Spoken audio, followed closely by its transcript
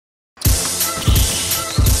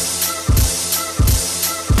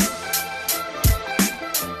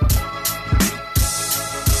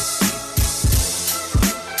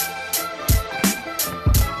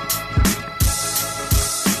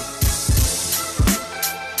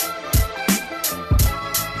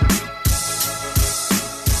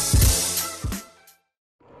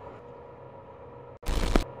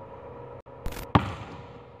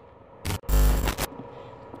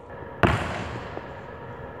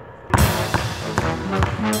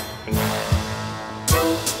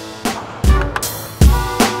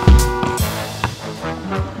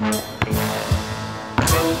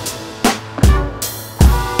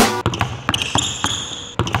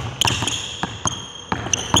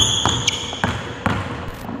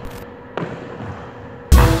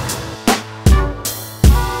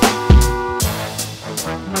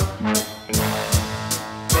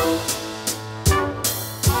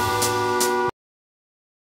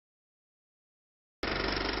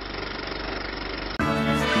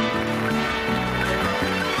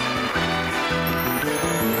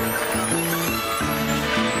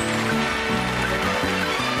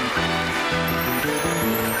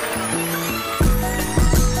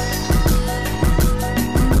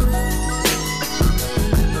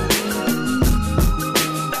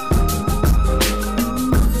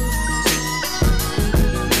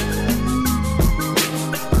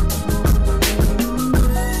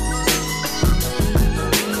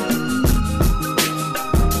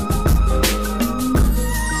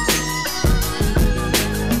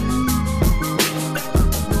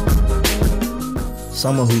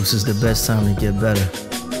Summer hoops is the best time to get better.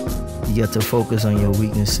 You get to focus on your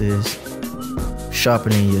weaknesses,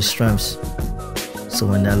 sharpening your strengths. So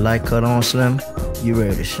when that light cut on, Slim, you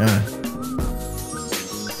ready to shine.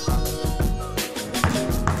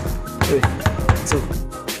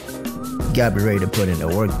 You gotta be ready to put in the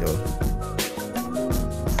work though.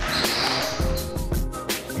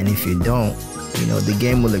 And if you don't, you know, the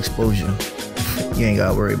game will expose you. You ain't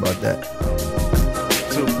gotta worry about that.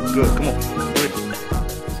 Two, good, come on.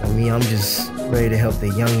 For me, I'm just ready to help the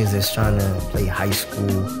youngins that's trying to play high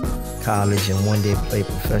school, college, and one day play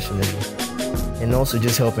professionally. And also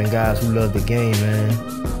just helping guys who love the game, man.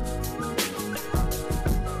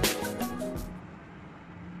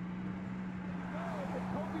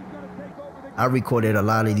 I recorded a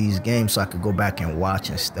lot of these games so I could go back and watch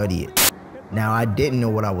and study it. Now, I didn't know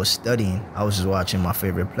what I was studying. I was just watching my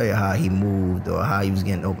favorite player, how he moved or how he was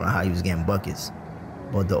getting open or how he was getting buckets.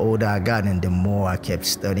 But the older I got and the more I kept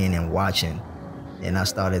studying and watching, and I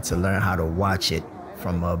started to learn how to watch it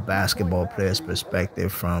from a basketball player's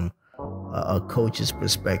perspective, from a coach's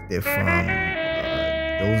perspective, from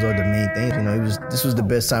those are the main things. You know, this was the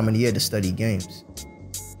best time of the year to study games.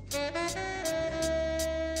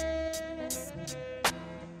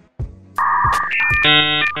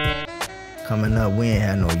 Coming up, we ain't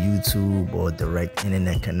had no YouTube or direct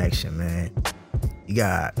internet connection, man. You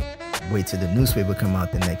got wait till the newspaper come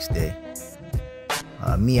out the next day.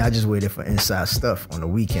 Me, I just waited for inside stuff on the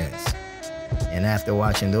weekends. And after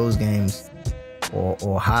watching those games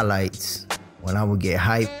or highlights, when I would get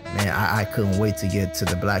hyped, man, I couldn't wait to get to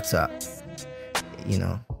the blacktop. You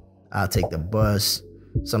know, I'll take the bus.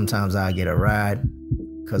 Sometimes I'll get a ride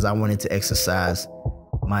because I wanted to exercise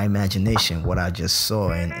my imagination, what I just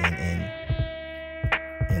saw, and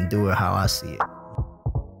do it how I see it.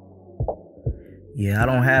 Yeah, I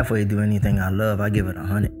don't halfway do anything I love. I give it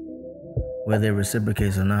 100. Whether it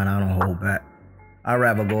reciprocates or not, I don't hold back. I'd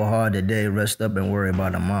rather go hard today, rest up, and worry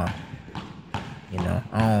about tomorrow. You know,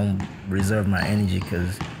 I don't reserve my energy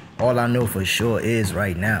because all I know for sure is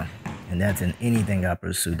right now. And that's in anything I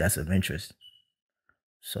pursue that's of interest.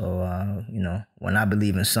 So, you know, when I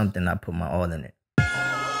believe in something, I put my all in it. The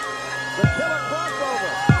killer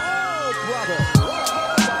crossover. Oh, brother.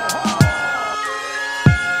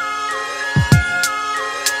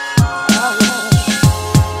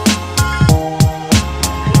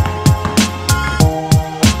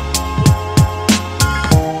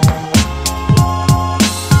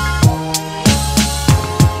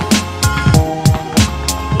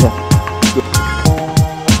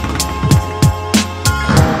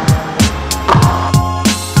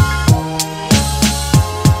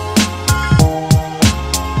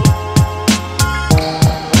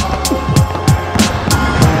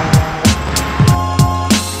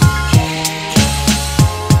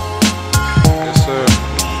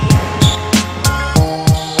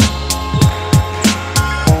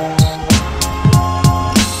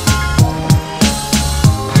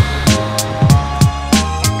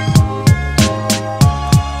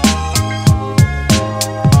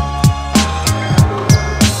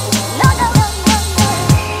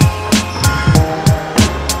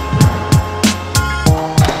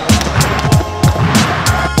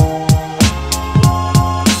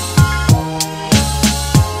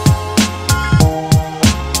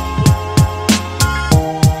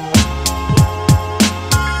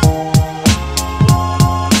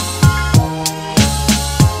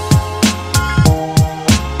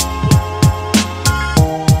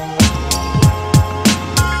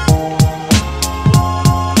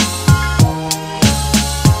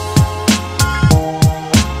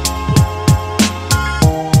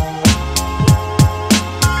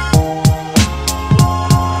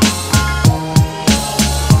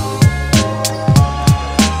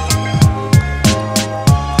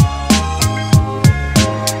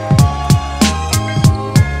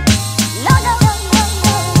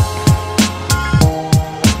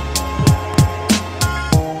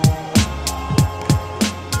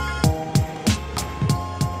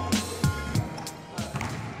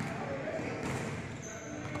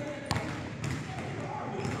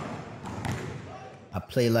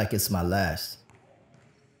 play like it's my last.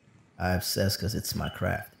 I obsess because it's my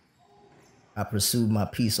craft. I pursue my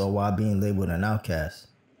peace all while being labeled an outcast.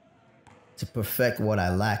 To perfect what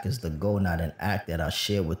I lack is the goal, not an act that I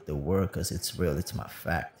share with the world because it's real, it's my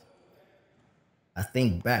fact. I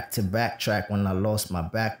think back to backtrack when I lost my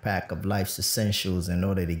backpack of life's essentials in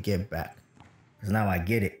order to get back. Because now I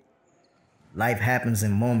get it. Life happens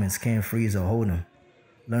in moments, can't freeze or hold them.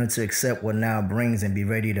 Learn to accept what now brings and be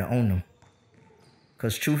ready to own them.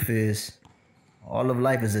 Because truth is, all of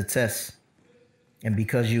life is a test. And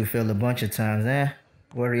because you fail a bunch of times,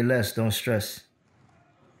 worry less, don't stress.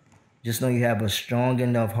 Just know you have a strong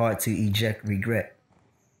enough heart to eject regret.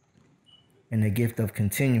 And the gift of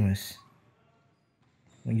continuous.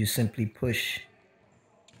 When you simply push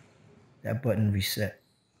that button reset.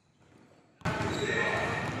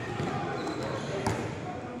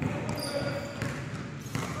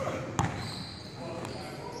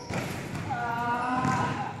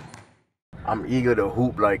 I'm eager to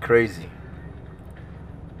hoop like crazy.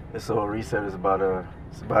 This whole reset is about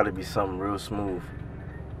to be something real smooth.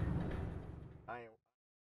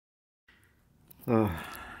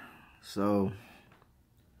 So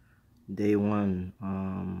day one,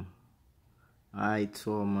 I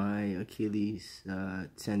tore my Achilles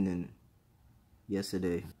tendon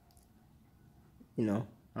yesterday. You know,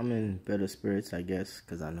 I'm in better spirits, I guess,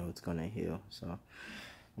 because I know it's gonna heal. So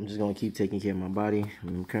I'm just gonna keep taking care of my body.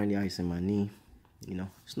 I'm currently icing my knee. You know,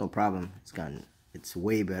 it's no problem. It's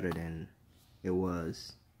way better than it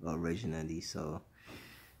was originally. So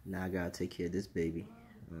now I gotta take care of this baby.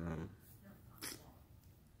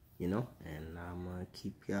 You know, and I'm gonna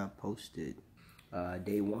keep y'all posted.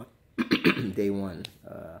 Day one,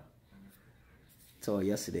 tore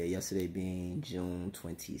yesterday being June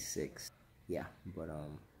 26th. Yeah, but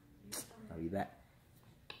I'll be back.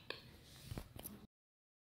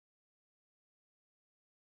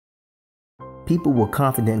 People will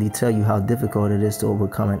confidently tell you how difficult it is to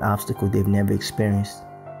overcome an obstacle they've never experienced.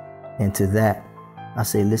 And to that, I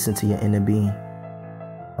say listen to your inner being.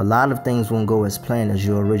 A lot of things won't go as planned as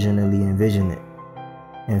you originally envisioned it.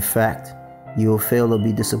 In fact, you'll fail or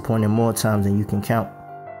be disappointed more times than you can count.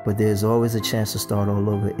 But there's always a chance to start all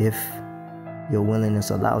over if your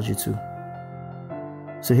willingness allows you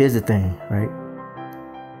to. So here's the thing, right?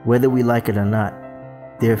 Whether we like it or not,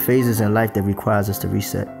 there are phases in life that requires us to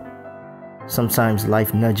reset. Sometimes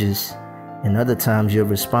life nudges, and other times you're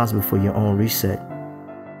responsible for your own reset.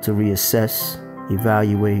 To reassess,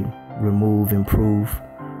 evaluate, remove, improve,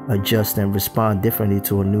 adjust, and respond differently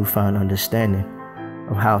to a newfound understanding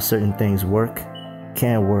of how certain things work,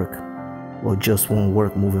 can work, or just won't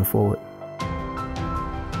work moving forward.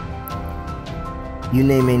 You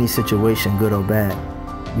name any situation, good or bad,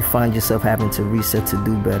 you find yourself having to reset to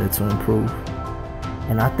do better, to improve.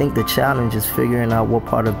 And I think the challenge is figuring out what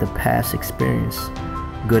part of the past experience,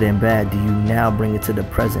 good and bad, do you now bring it to the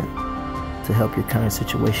present to help your current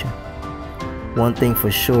situation. One thing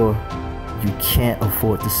for sure, you can't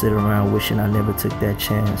afford to sit around wishing I never took that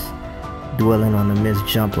chance, dwelling on the missed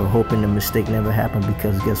jumper, hoping the mistake never happened,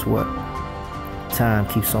 because guess what? Time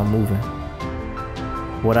keeps on moving.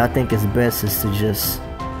 What I think is best is to just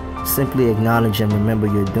simply acknowledge and remember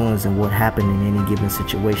your doings and what happened in any given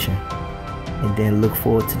situation, and then look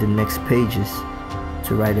forward to the next pages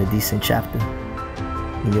to write a decent chapter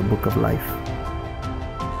in your book of life.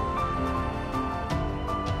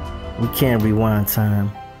 We can't rewind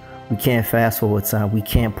time. We can't fast forward time. We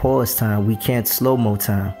can't pause time. We can't slow-mo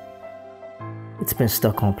time. It's been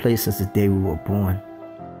stuck on place since the day we were born.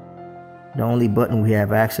 The only button we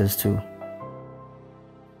have access to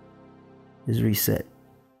is reset.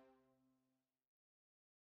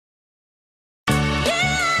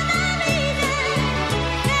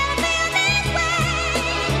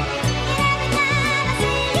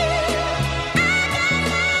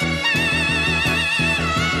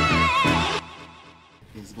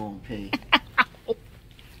 It's gonna pay.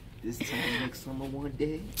 This time next summer one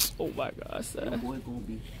day. Oh my God, sir. Your boy gonna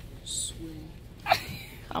be sweet.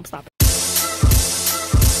 I'm stopping.